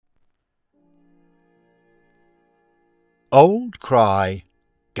Old cry,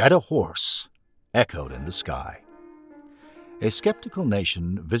 "Get a horse," echoed in the sky. A skeptical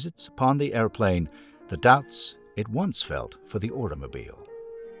nation visits upon the airplane the doubts it once felt for the automobile.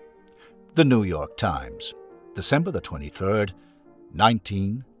 The New York Times, December the 23rd,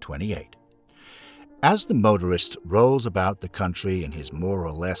 1928. As the motorist rolls about the country in his more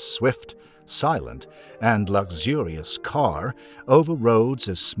or less swift, silent, and luxurious car over roads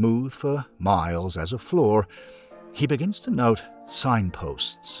as smooth for miles as a floor, he begins to note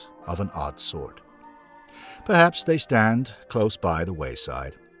signposts of an odd sort. Perhaps they stand close by the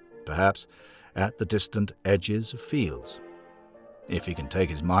wayside, perhaps at the distant edges of fields. If he can take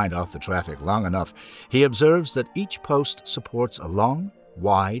his mind off the traffic long enough, he observes that each post supports a long,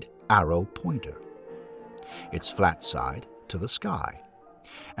 wide arrow pointer, its flat side to the sky,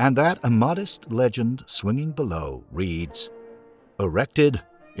 and that a modest legend swinging below reads, "Erected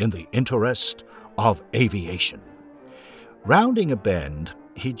in the interest of aviation." Rounding a bend,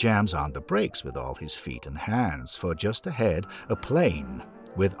 he jams on the brakes with all his feet and hands, for just ahead a plane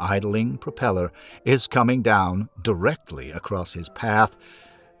with idling propeller is coming down directly across his path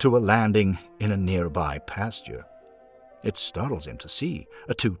to a landing in a nearby pasture. It startles him to see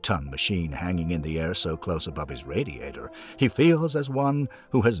a 2-ton machine hanging in the air so close above his radiator. He feels as one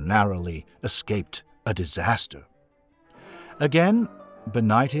who has narrowly escaped a disaster. Again,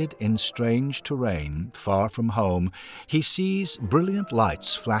 benighted in strange terrain, far from home, he sees brilliant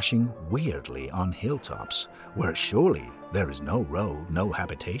lights flashing weirdly on hilltops, where surely there is no road, no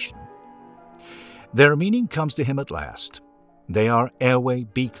habitation. Their meaning comes to him at last. They are airway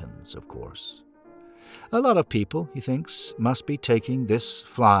beacons, of course. A lot of people, he thinks, must be taking this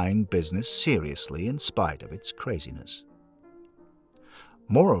flying business seriously in spite of its craziness.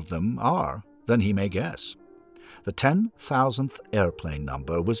 More of them are than he may guess. The 10,000th airplane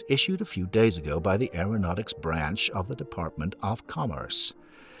number was issued a few days ago by the Aeronautics Branch of the Department of Commerce.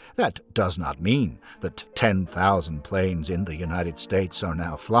 That does not mean that 10,000 planes in the United States are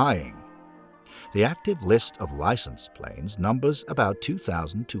now flying. The active list of licensed planes numbers about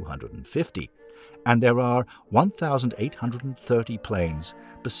 2,250, and there are 1,830 planes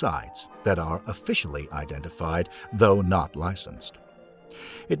besides that are officially identified, though not licensed.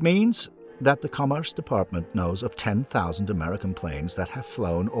 It means that the Commerce Department knows of 10,000 American planes that have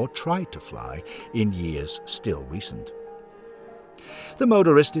flown or tried to fly in years still recent. The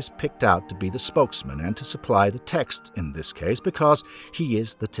motorist is picked out to be the spokesman and to supply the text in this case because he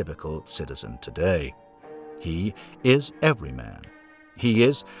is the typical citizen today. He is everyman. He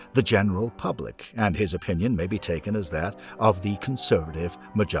is the general public, and his opinion may be taken as that of the conservative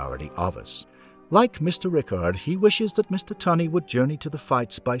majority of us. Like Mr. Rickard, he wishes that Mr. Tunney would journey to the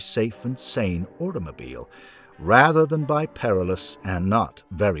fights by safe and sane automobile, rather than by perilous and not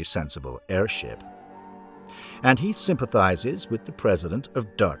very sensible airship. And he sympathizes with the president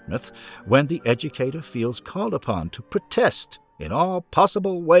of Dartmouth when the educator feels called upon to protest in all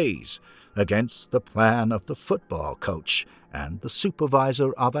possible ways against the plan of the football coach and the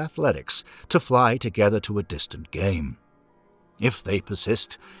supervisor of athletics to fly together to a distant game. If they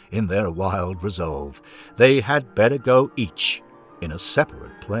persist in their wild resolve, they had better go each in a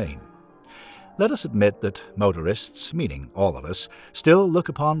separate plane. Let us admit that motorists, meaning all of us, still look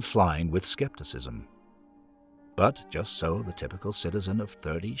upon flying with skepticism. But just so the typical citizen of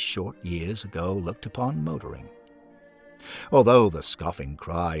 30 short years ago looked upon motoring. Although the scoffing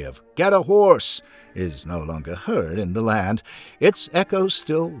cry of "Get a horse" is no longer heard in the land, its echoes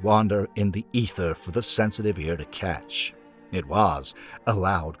still wander in the ether for the sensitive ear to catch. It was a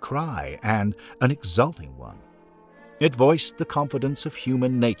loud cry, and an exulting one. It voiced the confidence of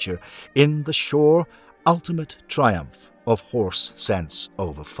human nature in the sure, ultimate triumph of horse sense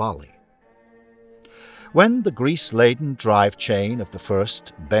over folly. When the grease-laden drive chain of the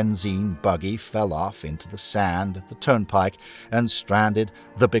first benzine buggy fell off into the sand of the turnpike and stranded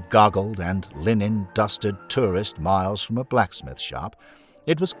the begoggled and linen-dusted tourist miles from a blacksmith shop,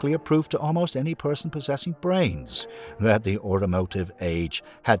 it was clear proof to almost any person possessing brains that the automotive age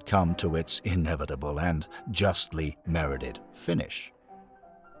had come to its inevitable and justly merited finish.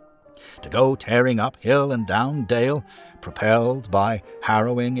 To go tearing up hill and down dale, propelled by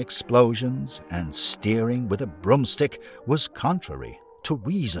harrowing explosions and steering with a broomstick, was contrary to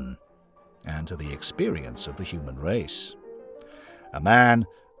reason and to the experience of the human race. A man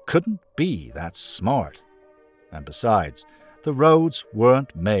couldn't be that smart, and besides, the roads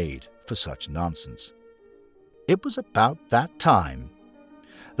weren't made for such nonsense. It was about that time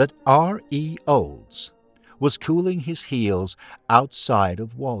that R.E. Olds was cooling his heels outside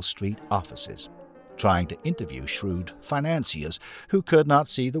of Wall Street offices, trying to interview shrewd financiers who could not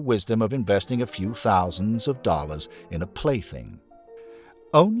see the wisdom of investing a few thousands of dollars in a plaything.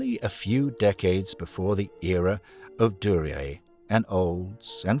 Only a few decades before the era of Duryea and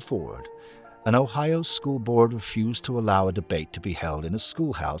Olds and Ford, an Ohio school board refused to allow a debate to be held in a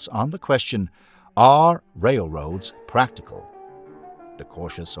schoolhouse on the question, "Are railroads practical?" The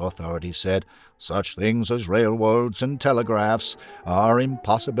cautious authorities said, "Such things as railroads and telegraphs are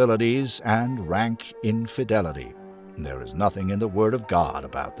impossibilities and rank infidelity. There is nothing in the Word of God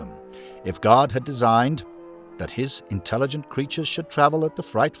about them. If God had designed that his intelligent creatures should travel at the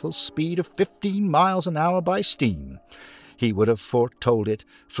frightful speed of 15 miles an hour by steam, he would have foretold it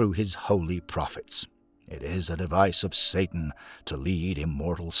through his holy prophets. It is a device of Satan to lead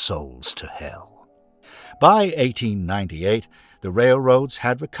immortal souls to hell." By 1898, the railroads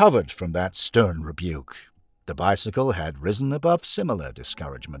had recovered from that stern rebuke. The bicycle had risen above similar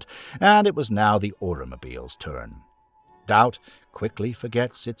discouragement, and it was now the automobile's turn. Doubt quickly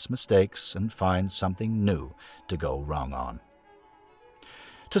forgets its mistakes and finds something new to go wrong on.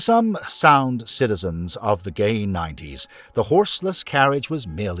 To some sound citizens of the gay 90s, the horseless carriage was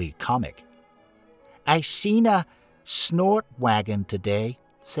merely comic. "I seen a snort wagon today,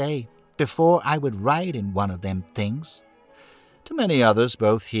 say, before I would ride in one of them things." To many others,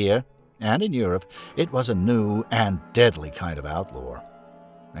 both here and in Europe, it was a new and deadly kind of outlaw.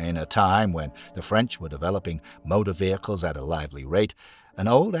 In a time when the French were developing motor vehicles at a lively rate, an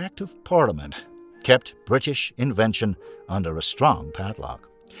old Act of Parliament kept British invention under a strong padlock.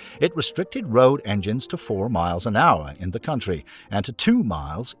 It restricted road engines to 4 miles an hour in the country and to 2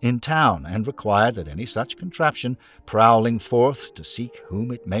 miles in town, and required that any such contraption, prowling forth to seek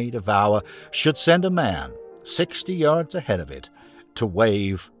whom it may devour, should send a man 60 yards ahead of it to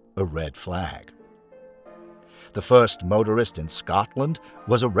wave a red flag. The first motorist in Scotland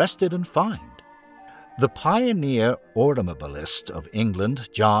was arrested and fined. The pioneer automobilist of England,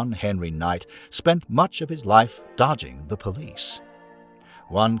 John Henry Knight, spent much of his life dodging the police.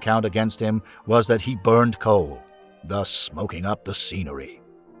 One count against him was that he burned coal, thus smoking up the scenery.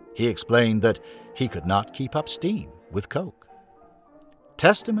 He explained that he could not keep up steam with coke.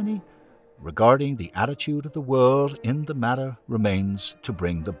 Testimony regarding the attitude of the world in the matter remains to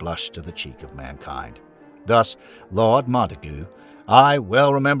bring the blush to the cheek of mankind. Thus, Lord Montagu, "I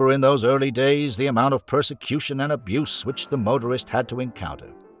well remember in those early days the amount of persecution and abuse which the motorist had to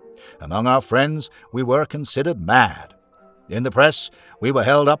encounter. Among our friends we were considered mad. In the press we were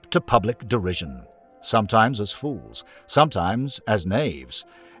held up to public derision, sometimes as fools, sometimes as knaves,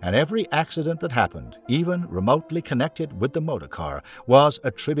 and every accident that happened, even remotely connected with the motor car, was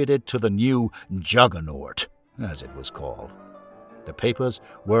attributed to the new juggernaut, as it was called. The papers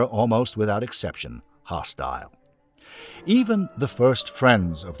were almost without exception hostile. Even the first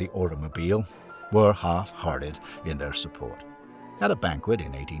friends of the automobile were half-hearted in their support. At a banquet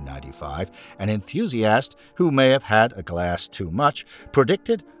in 1895, an enthusiast who may have had a glass too much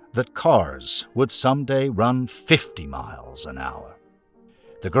predicted that cars would someday run 50 miles an hour.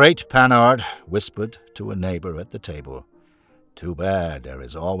 The great Panhard whispered to a neighbor at the table, "Too bad there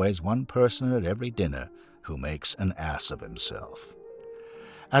is always one person at every dinner who makes an ass of himself."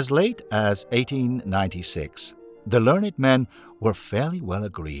 As late as 1896, the learned men were fairly well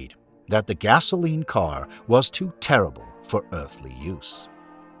agreed that the gasoline car was too terrible for earthly use.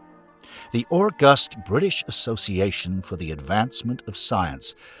 The august British Association for the Advancement of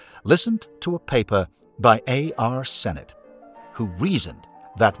Science listened to a paper by A.R. Sennett, who reasoned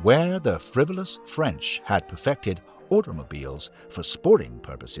that where the frivolous French had perfected automobiles for sporting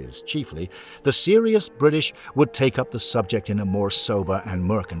purposes chiefly, the serious British would take up the subject in a more sober and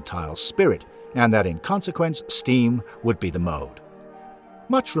mercantile spirit, and that in consequence steam would be the mode.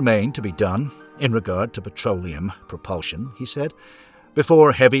 Much remained to be done in regard to petroleum propulsion, he said,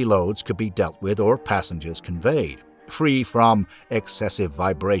 before heavy loads could be dealt with or passengers conveyed, free from excessive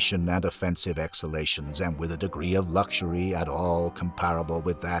vibration and offensive exhalations, and with a degree of luxury at all comparable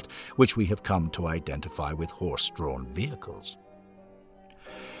with that which we have come to identify with horse-drawn vehicles.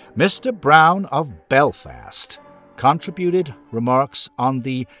 Mr. Brown of Belfast contributed remarks on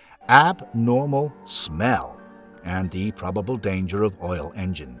the abnormal smell and the probable danger of oil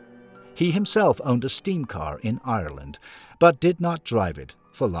engine. He himself owned a steam car in Ireland, but did not drive it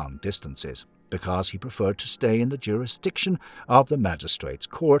for long distances, because he preferred to stay in the jurisdiction of the magistrate's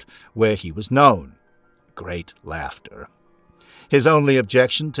court, where he was known. Great laughter. His only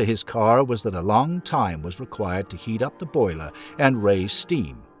objection to his car was that a long time was required to heat up the boiler and raise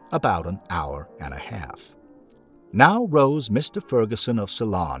steam, about an hour and a half. Now rose Mr. Ferguson of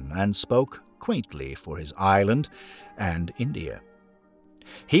Ceylon, and spoke quaintly for his island and India.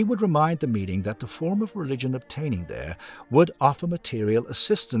 He would remind the meeting that the form of religion obtaining there would offer material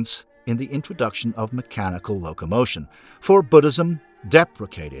assistance in the introduction of mechanical locomotion, for Buddhism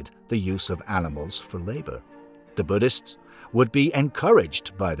deprecated the use of animals for labor. The Buddhists would be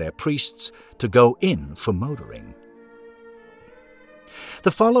encouraged by their priests to go in for motoring.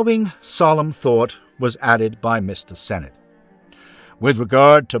 The following solemn thought was added by Mr. Sennett. With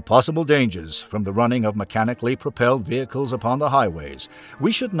regard to possible dangers from the running of mechanically propelled vehicles upon the highways,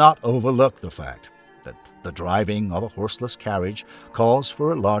 we should not overlook the fact that the driving of a horseless carriage calls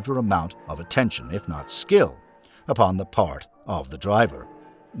for a larger amount of attention, if not skill, upon the part of the driver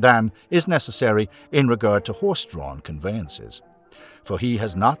than is necessary in regard to horse-drawn conveyances, for he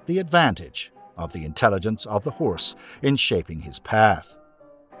has not the advantage of the intelligence of the horse in shaping his path.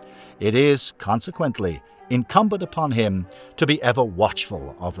 It is, consequently, incumbent upon him to be ever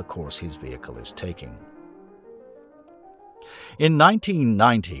watchful of the course his vehicle is taking. In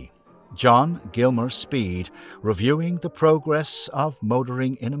 1990, John Gilmer Speed, reviewing the progress of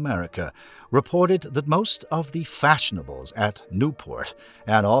motoring in America, reported that most of the fashionables at Newport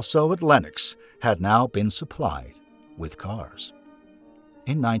and also at Lenox had now been supplied with cars.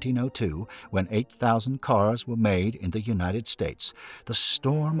 In 1902, when 8,000 cars were made in the United States, the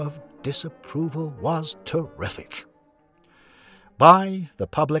storm of disapproval was terrific. By the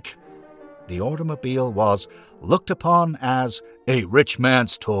public, the automobile was looked upon as a rich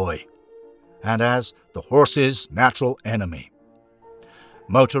man's toy and as the horse's natural enemy.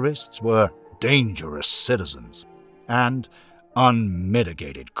 Motorists were dangerous citizens and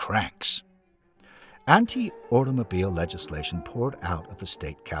unmitigated cranks. Anti-automobile legislation poured out of the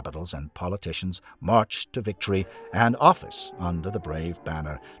state capitals, and politicians marched to victory and office under the brave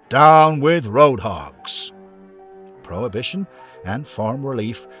banner, "Down with road hogs!" Prohibition and farm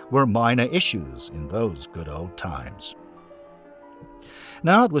relief were minor issues in those good old times.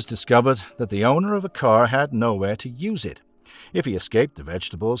 Now it was discovered that the owner of a car had nowhere to use it. If he escaped the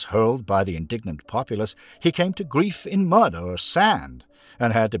vegetables hurled by the indignant populace, he came to grief in mud or sand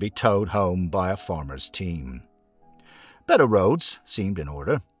and had to be towed home by a farmer's team. Better roads seemed in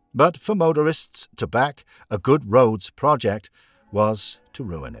order, but for motorists to back a good roads project was to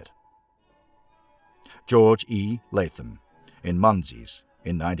ruin it. George E. Latham, in Munsey's,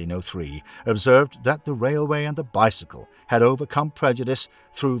 in 1903, observed that the railway and the bicycle had overcome prejudice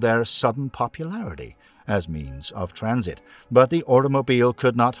through their sudden popularity as means of transit, but the automobile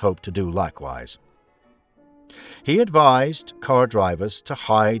could not hope to do likewise. He advised car drivers to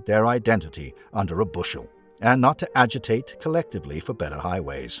hide their identity under a bushel and not to agitate collectively for better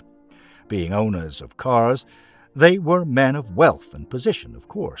highways. Being owners of cars, they were men of wealth and position, of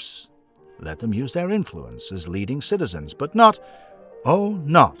course. Let them use their influence as leading citizens, but not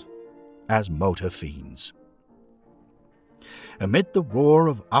as motor fiends. Amid the roar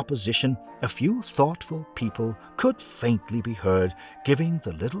of opposition, a few thoughtful people could faintly be heard giving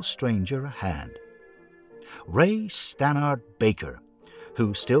the little stranger a hand. Ray Stannard Baker,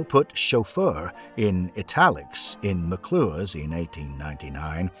 who still put chauffeur in italics in McClure's in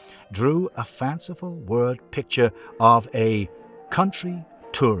 1899, drew a fanciful word picture of a country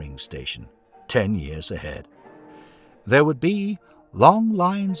touring station 10 years ahead. There would be long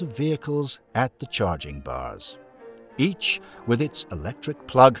lines of vehicles at the charging bars, each with its electric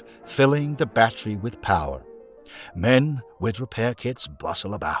plug filling the battery with power. Men with repair kits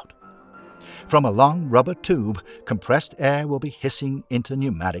bustle about. From a long rubber tube, compressed air will be hissing into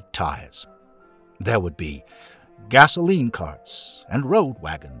pneumatic tires. There would be gasoline carts and road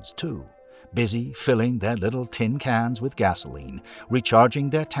wagons, too, busy filling their little tin cans with gasoline, recharging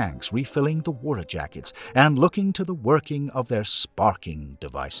their tanks, refilling the water jackets, and looking to the working of their sparking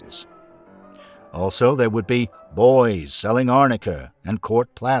devices. Also, there would be boys selling arnica and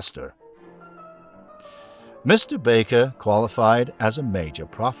court plaster. Mr. Baker qualified as a major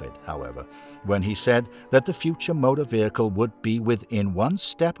prophet, however, when he said that the future motor vehicle would be within one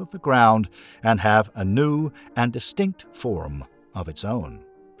step of the ground and have a new and distinct form of its own.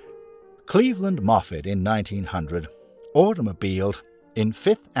 Cleveland Moffett in 1900 automobiled in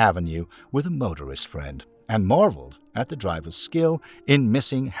Fifth Avenue with a motorist friend and marveled at the driver's skill in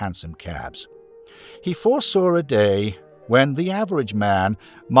missing hansom cabs. He foresaw a day when the average man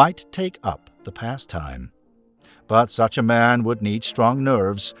might take up the pastime, but such a man would need strong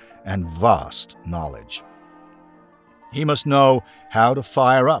nerves and vast knowledge. He must know how to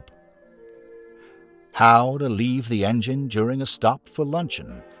fire up, how to leave the engine during a stop for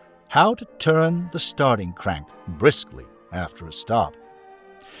luncheon, how to turn the starting crank briskly after a stop,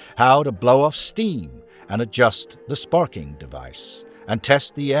 how to blow off steam and adjust the sparking device, and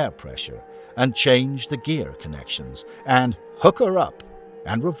test the air pressure, and change the gear connections, and hook her up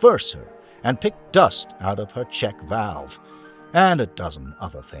and reverse her and pick dust out of her check valve, and a dozen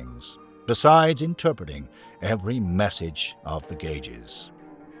other things, besides interpreting every message of the gauges.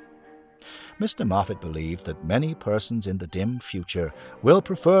 Mr. Moffat believed that many persons in the dim future will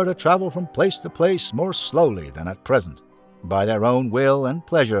prefer to travel from place to place more slowly than at present, by their own will and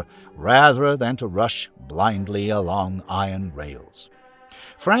pleasure, rather than to rush blindly along iron rails.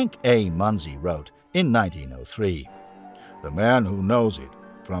 Frank A. Munsey wrote in 1903, "The man who knows it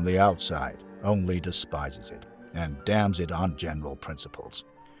from the outside only despises it, and damns it on general principles.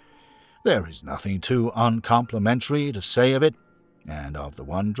 There is nothing too uncomplimentary to say of it, and of the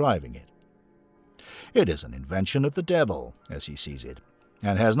one driving it. It is an invention of the devil, as he sees it,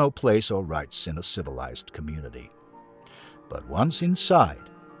 and has no place or rights in a civilized community. But once inside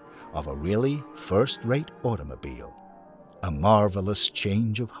of a really first-rate automobile, a marvelous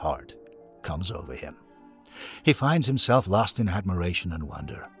change of heart comes over him. He finds himself lost in admiration and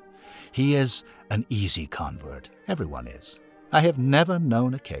wonder. He is an easy convert. Everyone is. I have never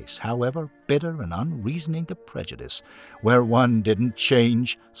known a case, however bitter and unreasoning the prejudice, where one didn't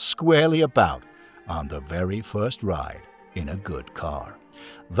change squarely about on the very first ride in a good car."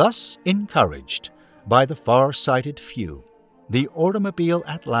 Thus encouraged by the far-sighted few, the automobile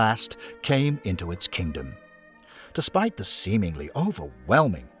at last came into its kingdom. Despite the seemingly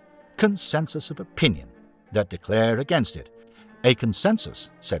overwhelming consensus of opinion that declared against it, a consensus,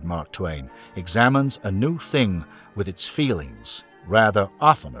 said Mark Twain, examines a new thing with its feelings rather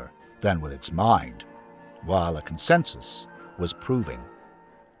oftener than with its mind, while a consensus was proving,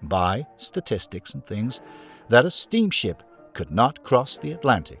 by statistics and things, that a steamship could not cross the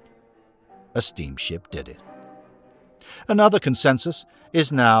Atlantic. A steamship did it. Another consensus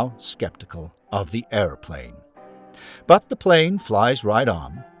is now skeptical of the airplane. But the plane flies right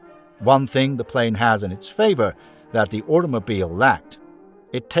on. One thing the plane has in its favor that the automobile lacked: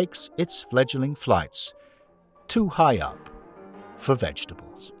 it takes its fledgling flights too high up for vegetables.